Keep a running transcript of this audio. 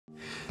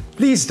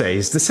These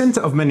days, the centre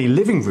of many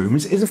living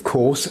rooms is of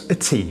course a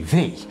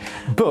TV.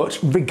 But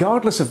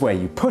regardless of where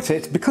you put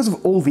it, because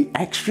of all the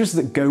extras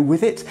that go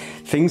with it,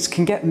 things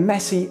can get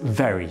messy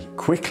very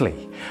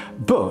quickly.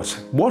 But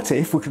what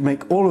if we could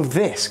make all of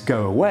this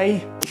go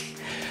away,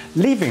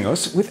 leaving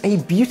us with a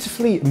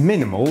beautifully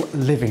minimal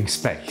living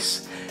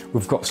space?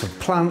 We've got some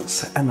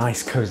plants, a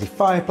nice cosy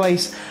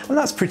fireplace, and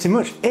that's pretty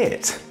much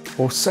it.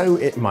 Or so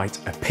it might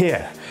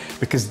appear,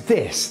 because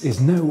this is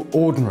no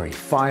ordinary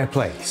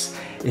fireplace.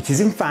 It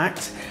is in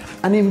fact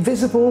an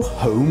invisible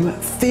home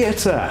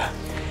theatre.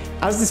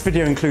 As this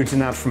video includes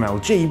an ad from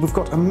LG, we've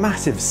got a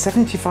massive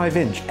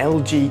 75-inch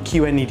LG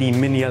QNED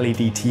Mini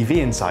LED TV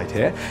inside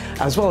here,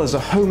 as well as a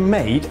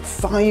homemade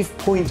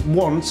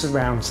 5.1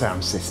 surround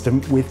sound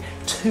system with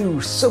 2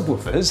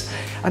 subwoofers,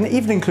 and it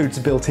even includes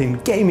a built-in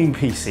gaming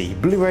PC,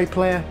 Blu-ray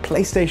player,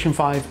 PlayStation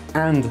 5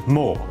 and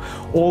more,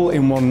 all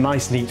in one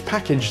nice neat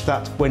package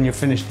that, when you're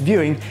finished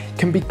viewing,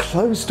 can be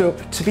closed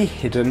up to be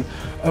hidden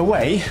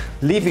away,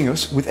 leaving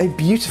us with a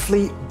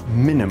beautifully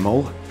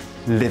minimal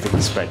living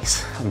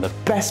space. And the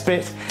best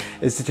bit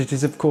is that it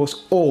is of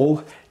course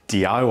all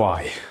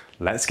DIY.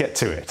 Let's get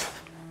to it.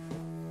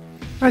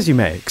 As you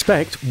may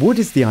expect, wood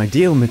is the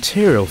ideal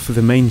material for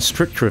the main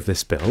structure of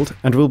this build,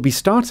 and we'll be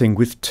starting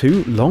with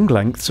 2 long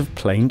lengths of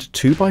planed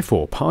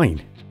 2x4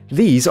 pine.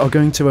 These are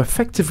going to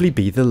effectively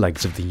be the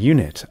legs of the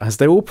unit, as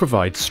they all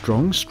provide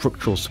strong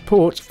structural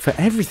support for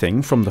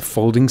everything from the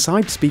folding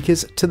side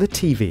speakers to the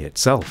TV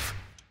itself.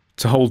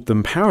 To hold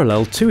them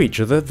parallel to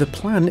each other, the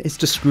plan is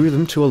to screw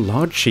them to a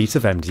large sheet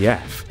of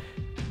MDF.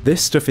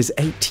 This stuff is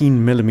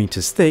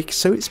 18mm thick,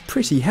 so it's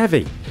pretty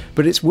heavy,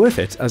 but it's worth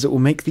it as it will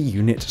make the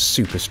unit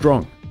super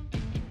strong.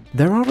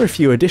 There are a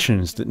few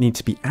additions that need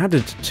to be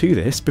added to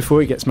this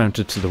before it gets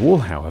mounted to the wall,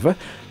 however,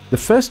 the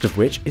first of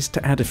which is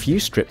to add a few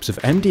strips of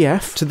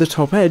MDF to the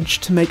top edge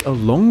to make a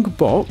long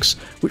box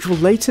which will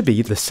later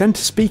be the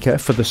centre speaker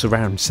for the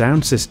surround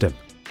sound system.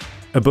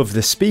 Above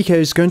the speaker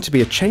is going to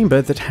be a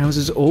chamber that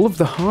houses all of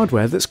the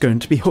hardware that's going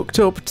to be hooked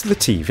up to the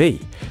TV,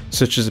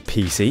 such as a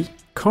PC,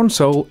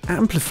 console,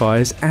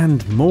 amplifiers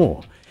and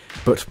more.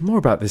 But more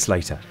about this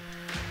later.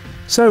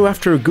 So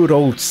after a good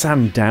old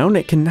sand down,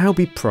 it can now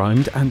be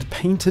primed and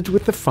painted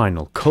with the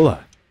final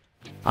colour.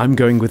 I'm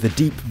going with a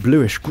deep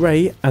bluish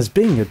grey, as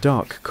being a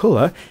dark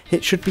colour,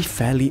 it should be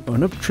fairly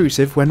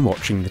unobtrusive when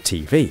watching the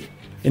TV,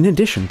 in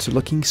addition to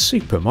looking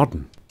super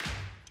modern.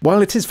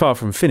 While it is far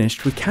from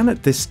finished, we can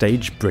at this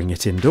stage bring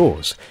it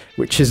indoors,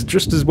 which is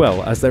just as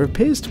well as there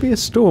appears to be a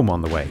storm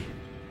on the way.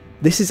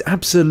 This is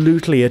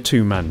absolutely a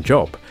 2-man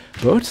job,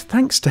 but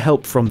thanks to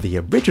help from the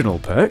original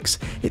Perks,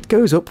 it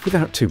goes up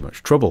without too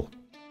much trouble.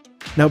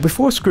 Now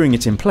before screwing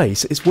it in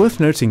place, it's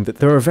worth noting that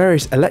there are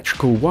various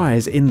electrical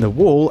wires in the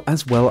wall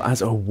as well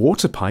as a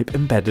water pipe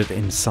embedded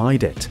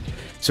inside it,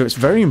 so it's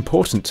very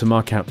important to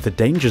mark out the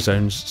danger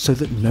zones so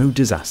that no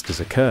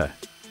disasters occur.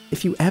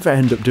 If you ever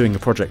end up doing a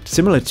project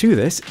similar to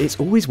this, it's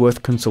always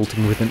worth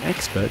consulting with an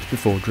expert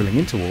before drilling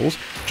into walls,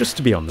 just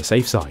to be on the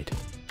safe side.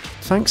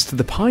 Thanks to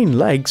the pine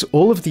legs,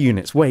 all of the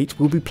unit's weight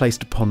will be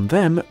placed upon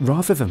them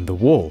rather than the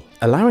wall,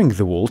 allowing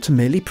the wall to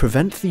merely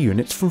prevent the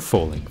units from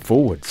falling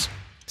forwards.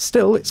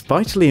 Still, it's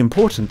vitally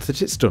important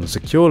that it's done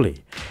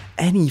securely.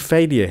 Any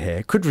failure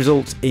here could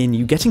result in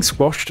you getting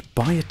squashed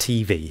by a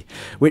TV,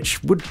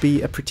 which would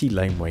be a pretty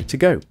lame way to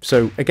go.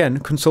 So again,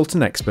 consult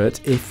an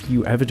expert if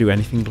you ever do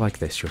anything like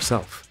this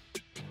yourself.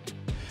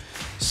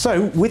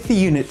 So, with the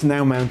unit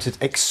now mounted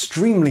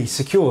extremely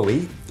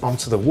securely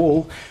onto the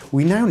wall,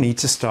 we now need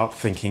to start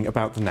thinking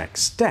about the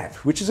next step,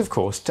 which is of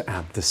course to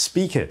add the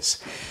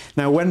speakers.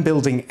 Now, when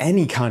building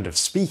any kind of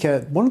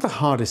speaker, one of the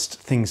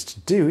hardest things to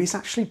do is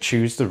actually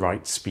choose the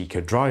right speaker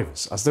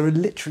drivers, as there are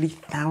literally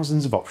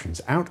thousands of options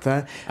out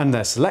there, and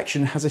their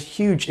selection has a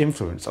huge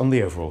influence on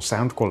the overall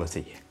sound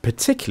quality.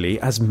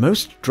 Particularly as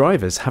most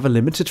drivers have a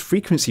limited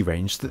frequency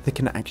range that they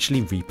can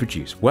actually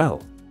reproduce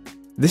well.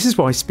 This is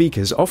why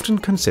speakers often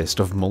consist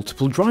of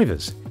multiple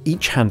drivers,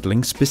 each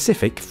handling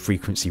specific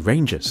frequency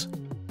ranges.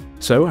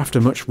 So after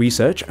much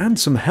research and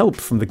some help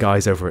from the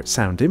guys over at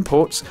Sound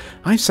Imports,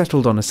 I've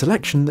settled on a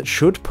selection that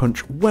should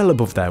punch well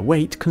above their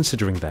weight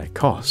considering their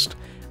cost,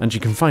 and you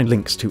can find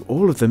links to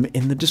all of them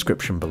in the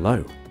description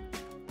below.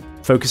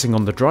 Focusing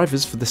on the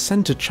drivers for the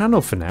centre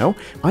channel for now,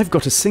 I've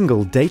got a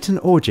single Dayton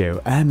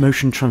Audio Air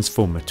Motion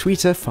Transformer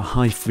tweeter for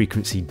high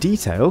frequency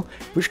detail,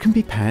 which can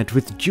be paired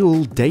with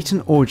dual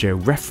Dayton Audio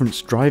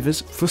reference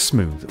drivers for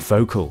smooth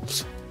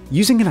vocals.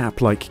 Using an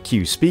app like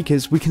Q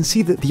Speakers, we can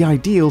see that the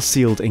ideal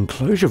sealed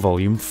enclosure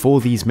volume for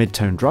these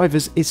mid-tone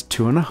drivers is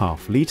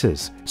 2.5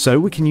 litres, so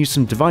we can use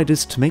some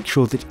dividers to make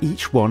sure that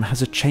each one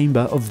has a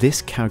chamber of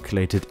this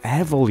calculated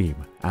air volume,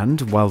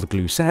 and while the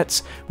glue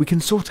sets, we can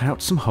sort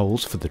out some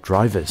holes for the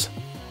drivers.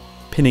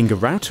 Pinning a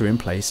router in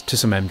place to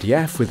some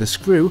MDF with a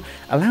screw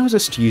allows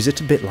us to use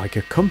it a bit like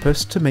a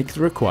compass to make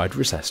the required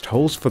recessed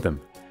holes for them,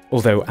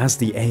 although as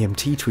the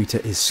AMT tweeter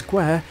is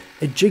square,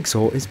 a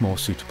jigsaw is more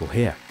suitable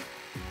here.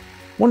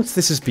 Once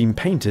this has been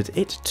painted,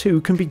 it too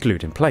can be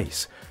glued in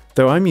place,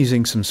 though I'm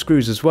using some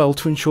screws as well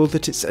to ensure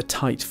that it's a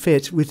tight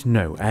fit with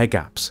no air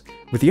gaps,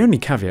 with the only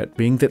caveat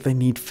being that they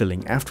need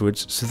filling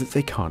afterwards so that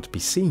they can't be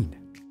seen.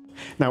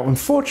 Now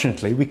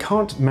unfortunately we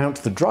can't mount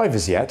the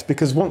drivers yet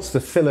because once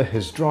the filler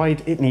has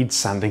dried it needs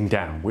sanding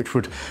down, which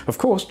would of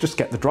course just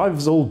get the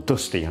drivers all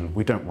dusty and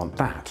we don't want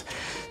that.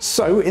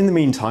 So in the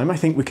meantime I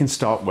think we can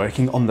start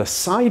working on the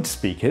side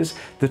speakers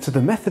that are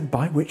the method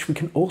by which we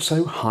can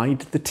also hide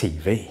the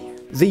TV.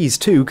 These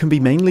too can be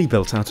mainly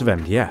built out of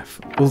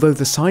MDF, although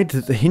the side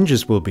that the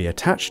hinges will be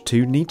attached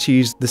to need to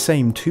use the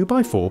same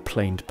 2x4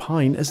 planed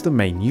pine as the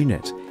main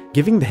unit,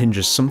 giving the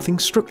hinges something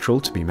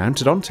structural to be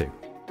mounted onto.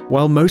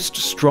 While most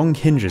strong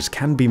hinges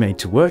can be made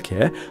to work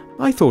here,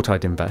 I thought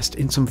I'd invest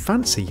in some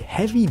fancy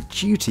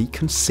heavy-duty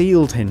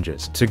concealed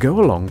hinges to go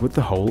along with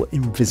the whole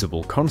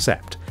invisible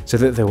concept, so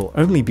that they will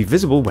only be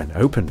visible when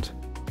opened.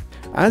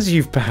 As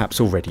you've perhaps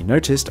already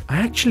noticed, I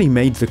actually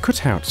made the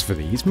cutouts for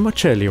these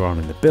much earlier on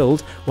in the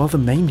build while the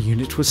main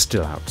unit was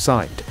still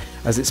outside,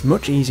 as it's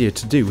much easier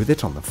to do with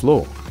it on the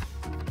floor.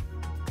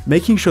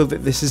 Making sure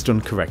that this is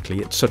done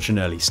correctly at such an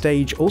early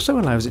stage also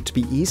allows it to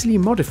be easily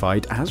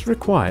modified as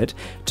required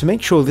to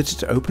make sure that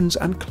it opens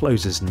and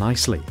closes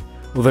nicely,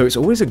 although it's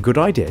always a good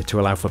idea to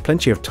allow for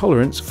plenty of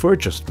tolerance for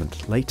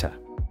adjustment later.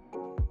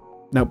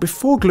 Now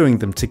before gluing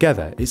them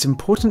together, it's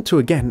important to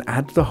again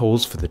add the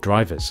holes for the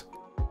drivers.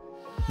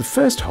 The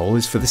first hole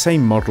is for the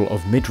same model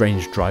of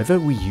mid-range driver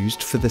we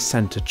used for the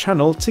centre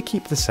channel to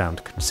keep the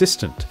sound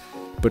consistent.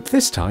 But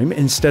this time,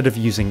 instead of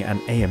using an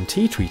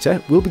AMT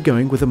tweeter, we'll be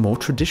going with a more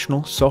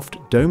traditional soft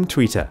dome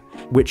tweeter,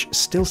 which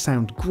still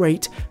sound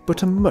great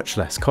but are much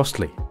less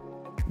costly.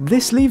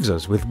 This leaves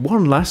us with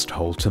one last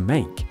hole to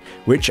make,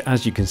 which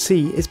as you can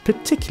see is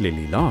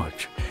particularly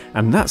large.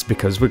 And that's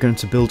because we're going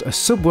to build a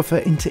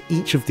subwoofer into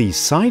each of these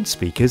side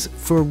speakers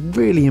for a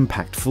really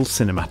impactful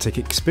cinematic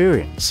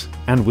experience.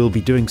 And we'll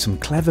be doing some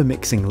clever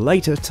mixing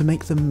later to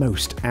make the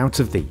most out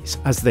of these,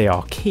 as they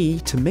are key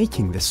to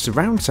making this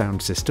surround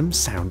sound system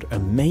sound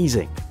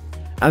amazing.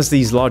 As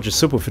these larger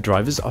subwoofer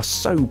drivers are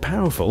so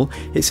powerful,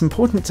 it's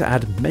important to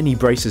add many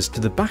braces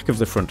to the back of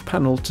the front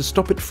panel to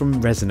stop it from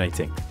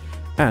resonating.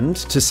 And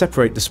to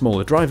separate the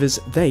smaller drivers,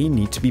 they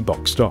need to be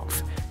boxed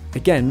off,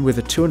 again with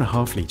a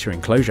 2.5 litre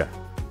enclosure.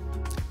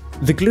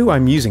 The glue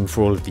I'm using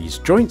for all of these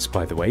joints,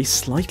 by the way,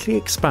 slightly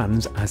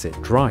expands as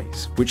it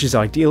dries, which is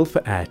ideal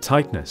for air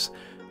tightness,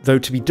 though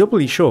to be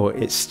doubly sure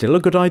it's still a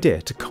good idea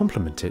to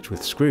complement it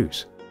with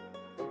screws.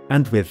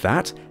 And with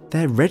that,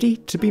 they're ready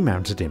to be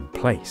mounted in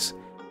place.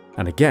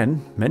 And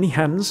again, many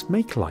hands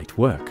make light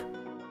work.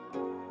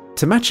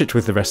 To match it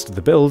with the rest of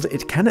the build,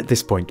 it can at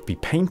this point be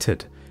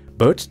painted.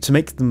 But to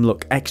make them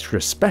look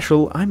extra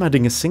special, I'm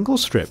adding a single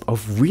strip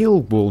of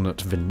real walnut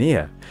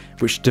veneer,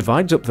 which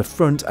divides up the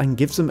front and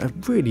gives them a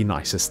really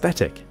nice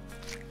aesthetic.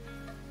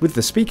 With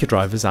the speaker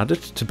drivers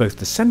added to both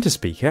the centre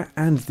speaker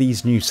and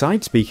these new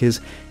side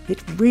speakers,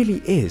 it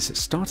really is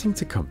starting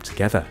to come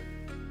together.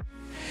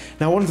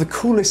 Now one of the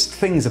coolest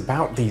things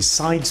about these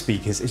side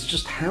speakers is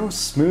just how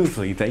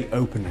smoothly they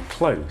open and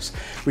close,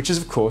 which is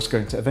of course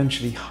going to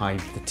eventually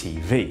hide the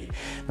TV.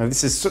 Now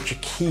this is such a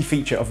key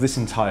feature of this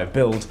entire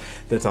build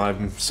that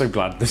I'm so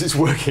glad that it's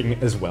working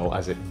as well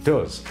as it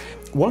does.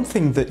 One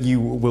thing that you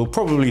will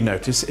probably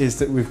notice is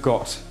that we've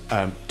got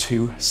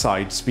two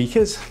side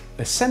speakers,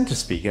 a centre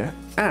speaker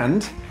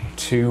and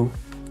two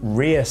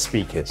rear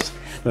speakers.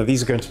 Now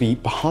these are going to be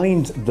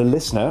behind the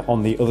listener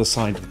on the other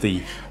side of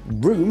the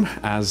room,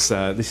 as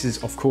this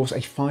is of course a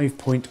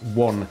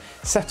 5.1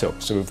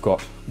 setup. So we've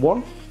got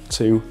 1,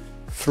 2,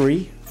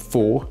 3,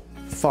 4,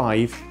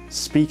 5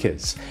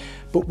 speakers.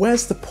 But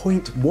where's the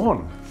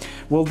 0.1?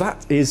 Well,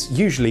 that is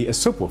usually a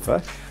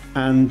subwoofer,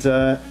 and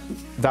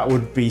that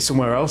would be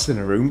somewhere else in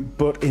a room.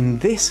 But in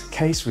this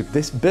case, with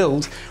this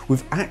build,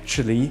 we've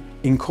actually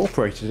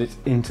incorporated it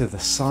into the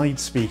side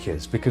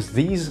speakers, because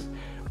these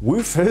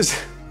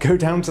woofers go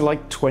down to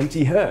like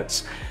 20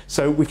 Hertz,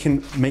 so we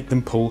can make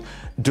them pull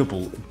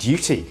double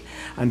duty.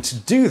 And to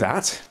do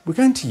that, we're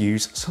going to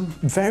use some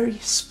very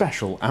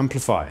special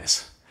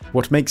amplifiers.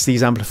 What makes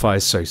these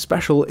amplifiers so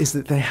special is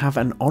that they have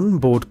an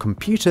onboard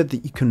computer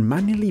that you can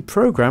manually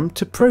program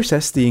to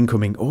process the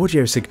incoming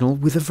audio signal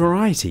with a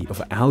variety of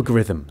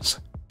algorithms.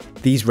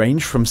 These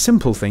range from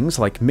simple things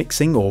like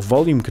mixing or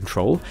volume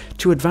control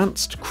to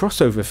advanced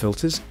crossover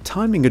filters,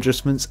 timing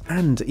adjustments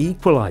and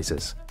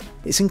equalizers.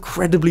 It's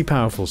incredibly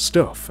powerful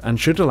stuff and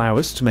should allow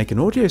us to make an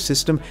audio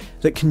system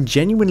that can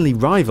genuinely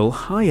rival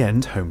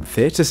high-end home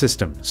theatre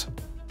systems.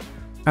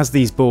 As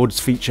these boards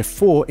feature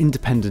 4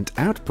 independent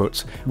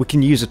outputs, we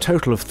can use a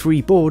total of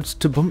 3 boards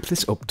to bump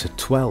this up to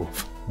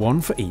 12,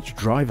 one for each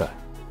driver.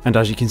 And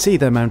as you can see,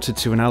 they're mounted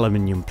to an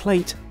aluminium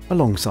plate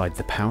alongside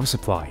the power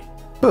supply.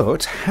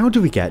 But how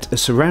do we get a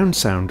surround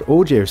sound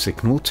audio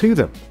signal to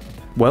them?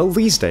 Well,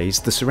 these days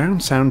the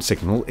surround sound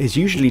signal is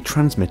usually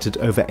transmitted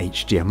over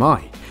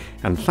HDMI,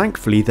 and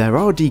thankfully there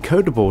are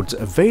decoder boards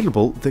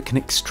available that can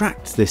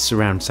extract this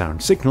surround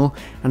sound signal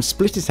and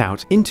split it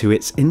out into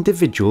its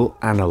individual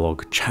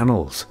analog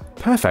channels,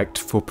 perfect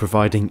for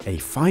providing a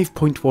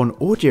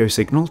 5.1 audio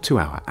signal to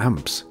our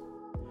amps.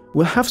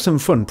 We'll have some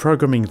fun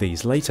programming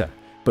these later,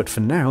 but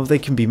for now they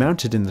can be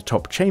mounted in the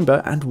top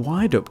chamber and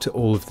wired up to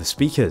all of the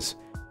speakers,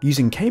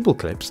 using cable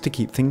clips to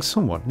keep things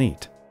somewhat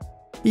neat.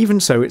 Even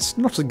so, it's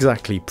not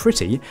exactly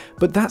pretty,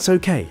 but that's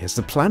okay, as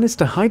the plan is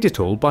to hide it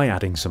all by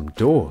adding some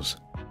doors.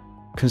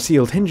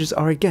 Concealed hinges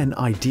are again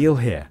ideal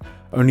here,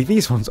 only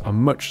these ones are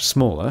much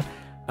smaller,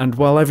 and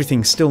while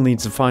everything still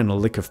needs a final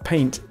lick of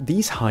paint,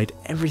 these hide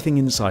everything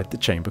inside the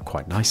chamber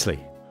quite nicely.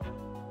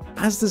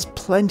 As there's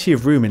plenty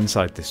of room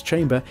inside this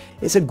chamber,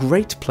 it's a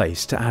great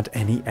place to add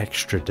any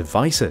extra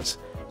devices,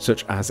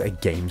 such as a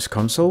games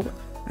console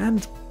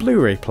and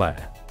Blu-ray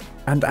player.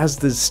 And as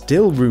there's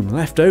still room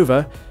left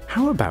over,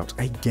 how about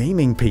a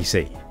gaming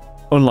PC?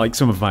 Unlike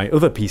some of my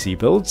other PC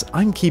builds,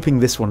 I'm keeping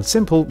this one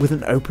simple with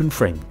an open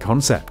frame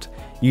concept,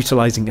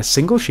 utilising a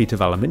single sheet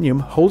of aluminium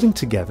holding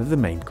together the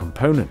main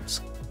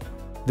components.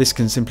 This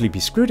can simply be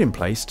screwed in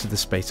place to the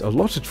space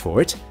allotted for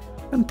it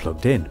and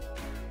plugged in.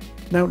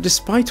 Now,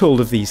 despite all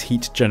of these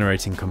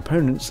heat-generating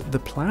components, the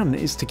plan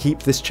is to keep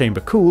this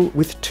chamber cool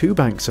with two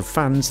banks of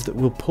fans that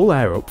will pull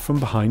air up from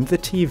behind the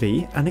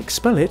TV and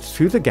expel it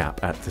through the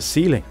gap at the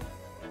ceiling.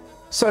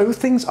 So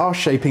things are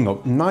shaping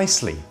up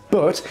nicely,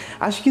 but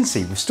as you can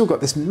see, we've still got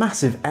this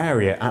massive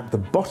area at the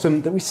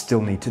bottom that we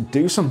still need to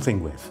do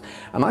something with,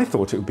 and I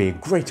thought it would be a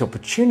great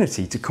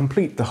opportunity to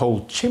complete the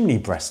whole chimney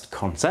breast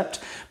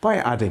concept by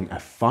adding a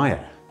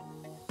fire.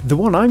 The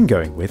one I'm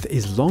going with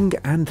is long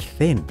and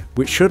thin,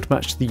 which should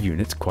match the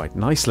unit quite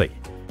nicely.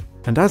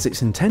 And as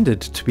it's intended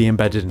to be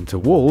embedded into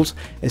walls,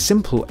 a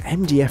simple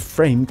MDF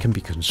frame can be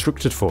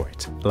constructed for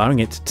it, allowing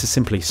it to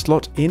simply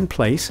slot in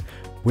place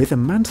with a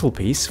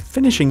mantelpiece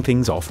finishing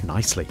things off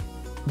nicely.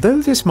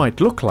 Though this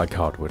might look like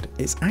hardwood,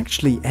 it's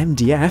actually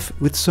MDF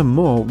with some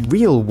more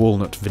real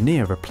walnut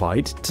veneer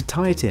applied to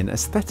tie it in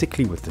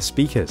aesthetically with the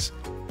speakers.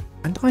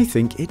 And I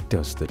think it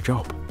does the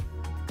job.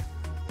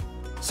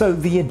 So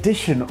the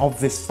addition of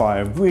this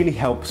fire really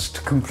helps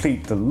to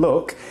complete the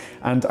look,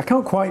 and I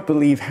can't quite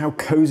believe how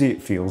cozy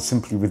it feels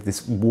simply with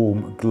this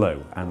warm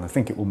glow, and I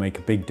think it will make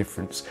a big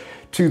difference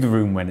to the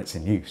room when it's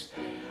in use.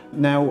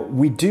 Now,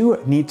 we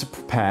do need to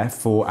prepare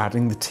for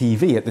adding the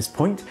TV at this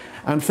point,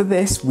 and for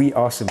this we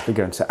are simply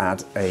going to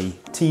add a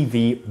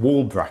TV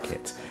wall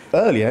bracket.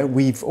 Earlier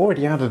we've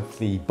already added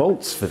the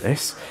bolts for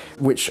this,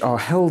 which are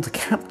held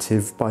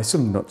captive by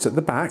some nuts at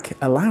the back,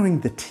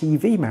 allowing the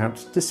TV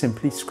mount to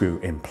simply screw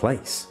in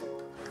place.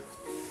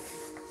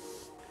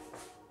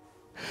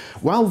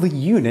 While the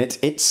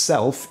unit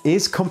itself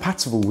is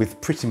compatible with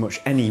pretty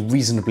much any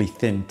reasonably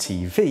thin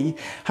TV,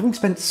 having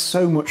spent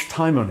so much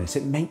time on it,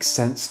 it makes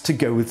sense to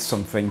go with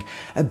something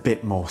a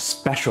bit more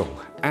special.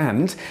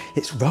 And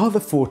it's rather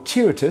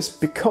fortuitous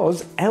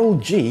because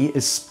LG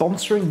is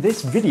sponsoring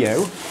this video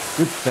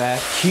with their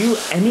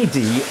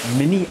QNED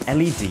Mini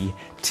LED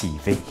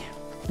TV.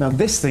 Now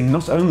this thing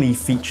not only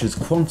features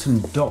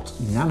quantum dot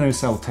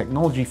nanocell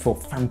technology for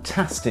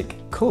fantastic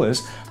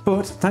colours,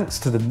 but thanks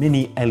to the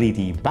mini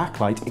LED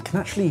backlight, it can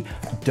actually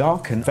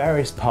darken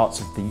various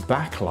parts of the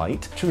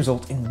backlight to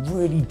result in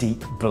really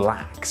deep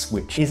blacks,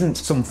 which isn't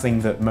something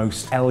that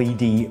most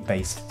LED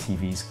based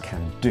TVs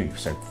can do.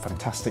 So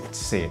fantastic to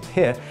see it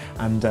here,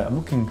 and I'm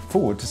looking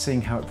forward to seeing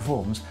how it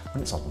performs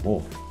when it's on the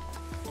wall.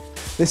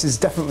 This is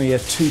definitely a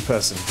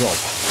two-person job.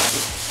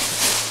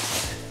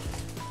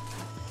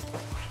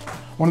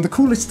 One of the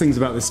coolest things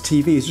about this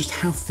TV is just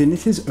how thin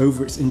it is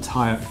over its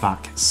entire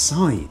back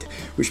side,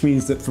 which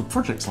means that for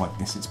projects like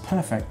this it's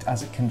perfect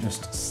as it can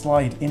just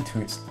slide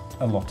into its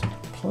allotted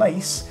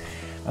place,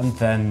 and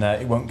then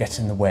it won't get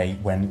in the way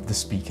when the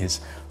speakers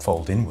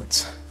fold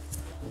inwards.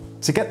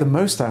 To get the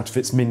most out of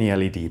its mini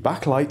LED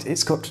backlight,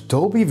 it's got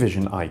Dolby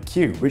Vision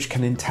IQ, which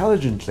can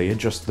intelligently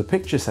adjust the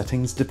picture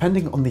settings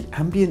depending on the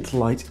ambient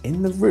light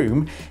in the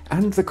room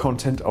and the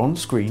content on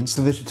screen,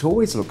 so that it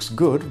always looks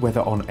good whether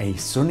on a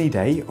sunny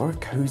day or a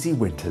cozy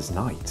winter's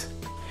night.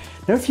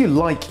 Now if you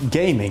like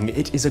gaming,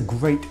 it is a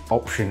great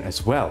option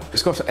as well.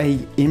 It's got a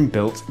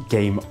inbuilt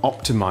game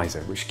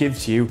optimizer, which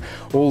gives you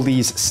all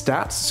these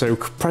stats. So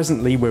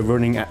presently we're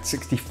running at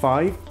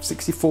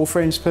 64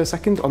 frames per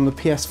second on the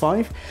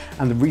PS5.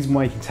 And the reason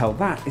why you can tell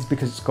that is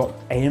because it's got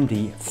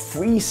AMD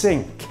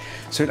FreeSync.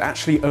 So it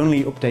actually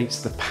only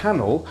updates the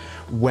panel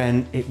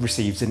when it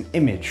receives an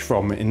image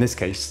from, in this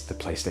case, the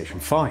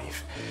PlayStation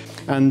 5.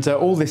 And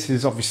all this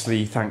is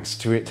obviously thanks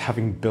to it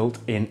having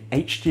built-in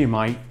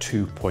HDMI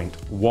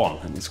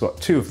 2.1, and it's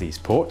got two of these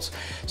ports,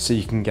 so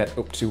you can get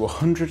up to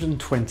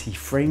 120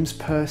 frames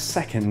per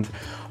second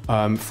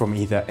from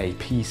either a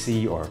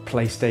PC or a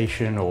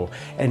PlayStation or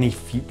any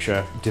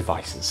future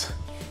devices.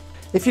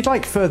 If you'd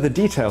like further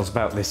details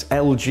about this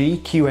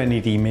LG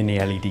QNED Mini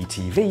LED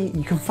TV,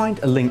 you can find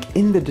a link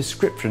in the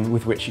description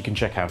with which you can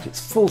check out its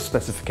full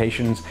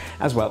specifications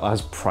as well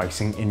as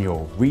pricing in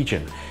your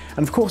region.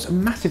 And of course, a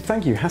massive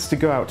thank you has to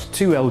go out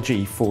to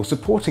LG for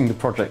supporting the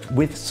project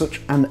with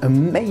such an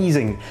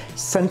amazing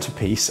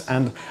centerpiece,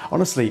 and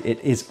honestly, it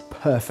is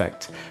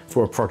perfect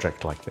for a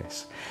project like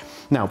this.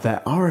 Now,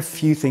 there are a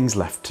few things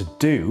left to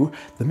do,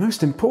 the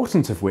most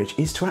important of which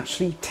is to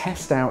actually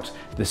test out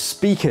the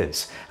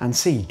speakers and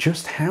see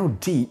just how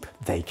deep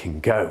they can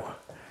go.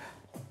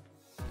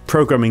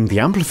 Programming the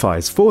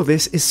amplifiers for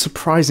this is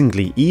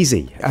surprisingly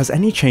easy, as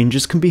any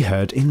changes can be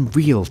heard in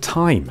real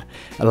time,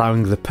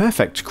 allowing the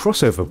perfect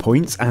crossover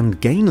points and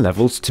gain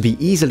levels to be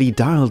easily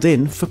dialed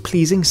in for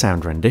pleasing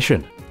sound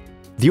rendition.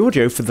 The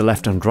audio for the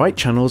left and right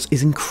channels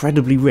is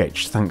incredibly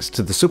rich thanks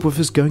to the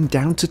subwoofers going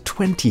down to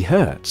 20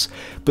 Hz,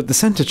 but the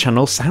centre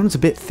channel sounds a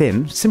bit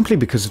thin simply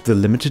because of the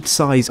limited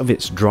size of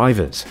its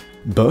drivers.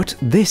 But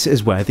this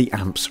is where the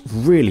amps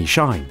really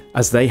shine,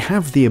 as they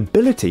have the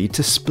ability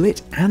to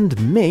split and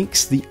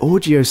mix the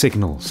audio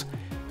signals.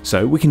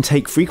 So we can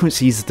take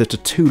frequencies that are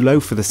too low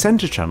for the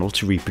centre channel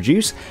to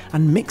reproduce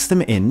and mix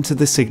them into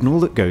the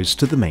signal that goes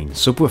to the main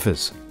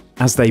subwoofers.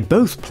 As they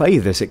both play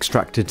this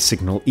extracted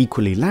signal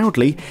equally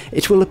loudly,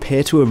 it will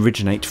appear to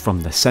originate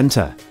from the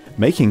centre,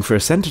 making for a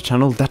centre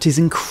channel that is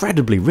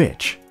incredibly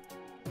rich.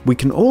 We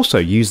can also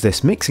use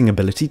this mixing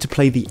ability to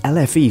play the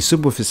LFE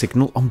subwoofer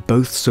signal on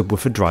both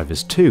subwoofer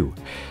drivers too,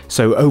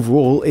 so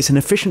overall it's an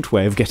efficient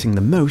way of getting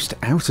the most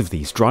out of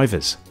these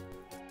drivers.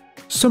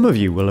 Some of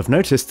you will have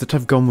noticed that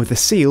I've gone with a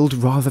sealed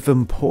rather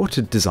than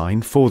ported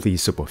design for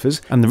these subwoofers,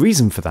 and the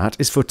reason for that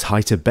is for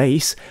tighter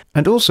bass,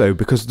 and also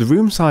because the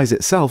room size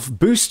itself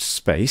boosts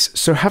space,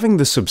 so having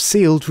the sub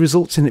sealed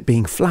results in it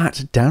being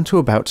flat down to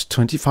about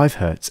 25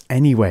 Hz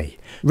anyway,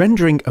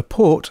 rendering a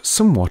port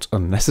somewhat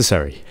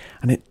unnecessary,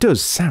 and it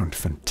does sound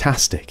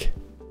fantastic.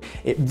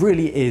 It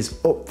really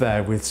is up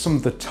there with some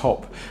of the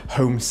top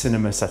home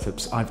cinema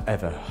setups I've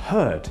ever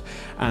heard,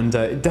 and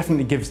it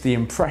definitely gives the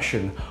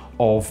impression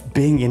of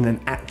being in an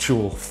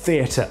actual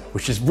theatre,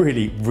 which is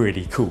really,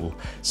 really cool.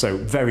 So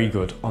very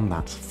good on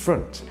that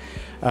front.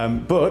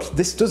 But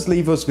this does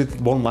leave us with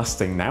one last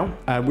thing now,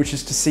 which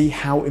is to see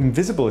how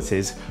invisible it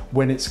is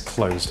when it's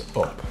closed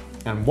up.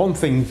 And one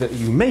thing that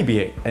you may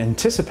be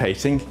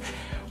anticipating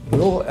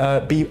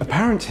will be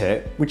apparent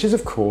here, which is,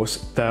 of course,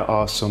 there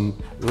are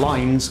some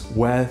lines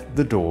where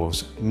the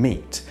doors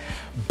meet.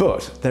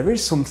 But there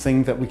is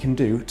something that we can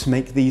do to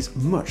make these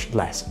much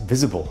less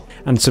visible.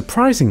 And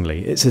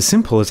surprisingly, it's as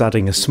simple as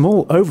adding a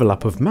small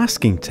overlap of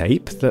masking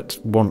tape that,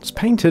 once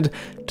painted,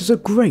 does a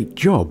great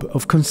job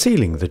of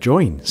concealing the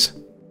joins.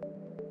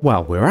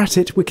 While we're at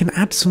it, we can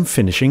add some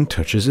finishing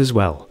touches as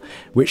well,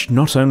 which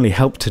not only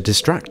help to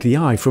distract the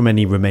eye from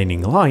any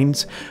remaining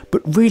lines,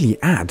 but really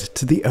add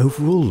to the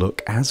overall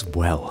look as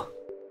well.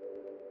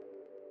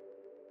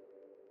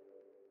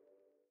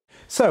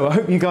 So I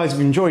hope you guys have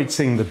enjoyed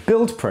seeing the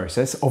build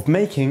process of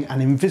making an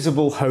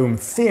invisible home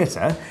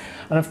theatre,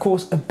 and of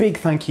course a big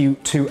thank you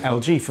to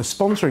LG for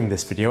sponsoring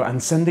this video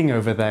and sending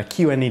over their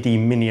QNED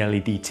Mini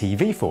LED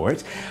TV for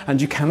it,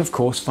 and you can of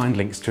course find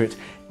links to it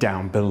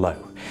down below.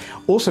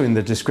 Also in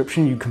the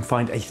description you can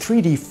find a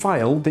 3D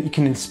file that you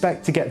can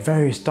inspect to get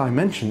various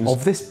dimensions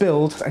of this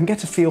build and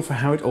get a feel for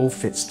how it all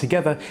fits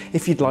together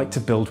if you'd like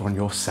to build one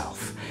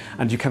yourself.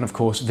 And you can of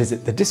course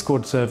visit the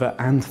Discord server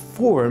and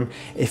forum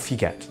if you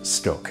get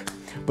stuck.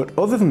 But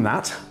other than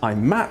that,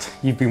 I'm Matt,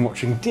 you've been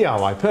watching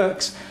DIY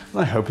Perks,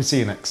 and I hope to see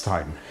you next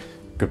time.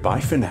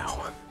 Goodbye for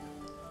now.